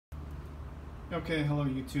Okay, hello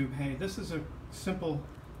YouTube. Hey, this is a simple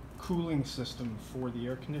cooling system for the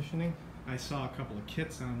air conditioning. I saw a couple of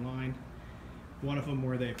kits online. One of them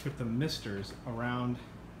where they put the misters around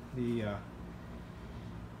the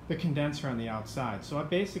condenser on the outside. So I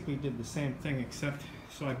basically did the same thing, except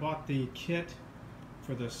so I bought the kit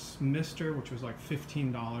for this mister, which was like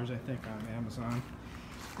 $15 I think on Amazon.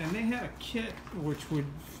 And they had a kit which would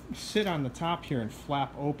sit on the top here and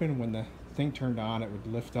flap open. When the thing turned on, it would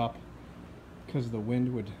lift up because the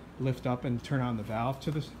wind would lift up and turn on the valve to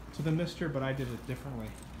the mister, but I did it differently.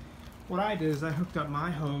 What I did is I hooked up my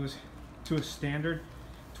hose to a standard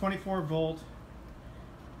 24 volt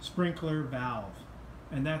sprinkler valve,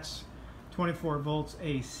 and that's 24 volts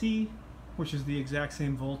AC, which is the exact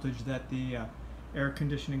same voltage that the air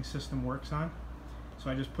conditioning system works on. So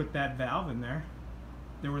I just put that valve in there.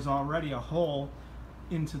 There was already a hole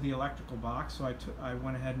into the electrical box, so I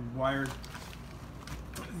went ahead and wired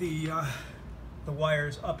the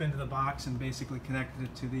wires up into the box and basically connected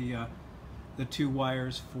it to the two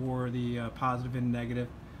wires for the positive and negative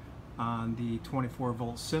on the 24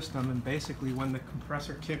 volt system. And basically when the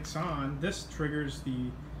compressor kicks on, this triggers the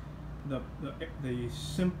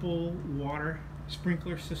simple water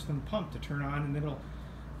sprinkler system pump to turn on, and it'll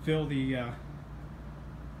fill the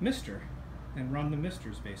mister and run the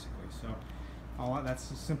misters basically. So that's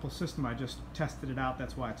a simple system. I just tested it out.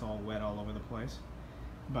 That's why it's all wet all over the place.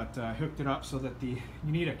 But I hooked it up so that you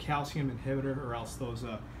need a calcium inhibitor, or else those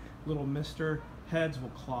little mister heads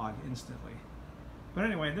will clog instantly. But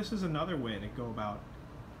anyway, this is another way to go about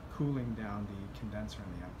cooling down the condenser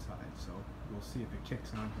on the outside. So we'll see if it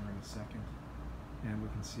kicks on here in a second, and we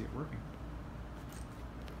can see it working.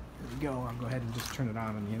 Here we go. I'll go ahead and just turn it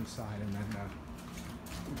on the inside, and then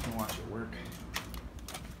we can watch it work.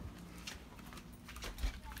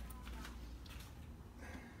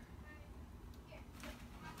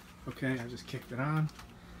 Okay, I just kicked it on.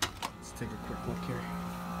 Let's take a quick look here.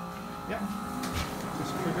 Yeah,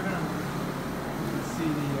 just triggered on. You can see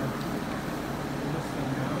the listing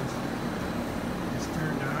now is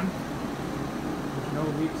turned on. There's no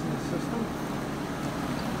leaks in the system.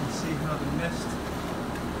 You can see how the mist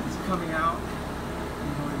is coming out and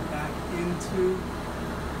going back into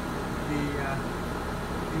the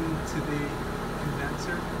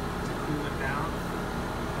condenser to cool it down.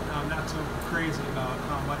 I'm not so crazy about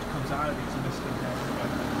how much comes out of these mist condensers,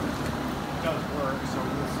 but it does work. So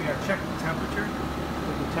we'll see. I checked the temperature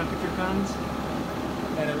with the temperature guns,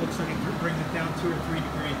 and it looks like it brings it down 2 or 3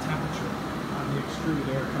 degree temperature on the extruded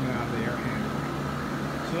air coming out of the air handler.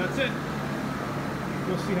 So that's it.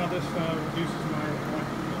 We'll see how this reduces my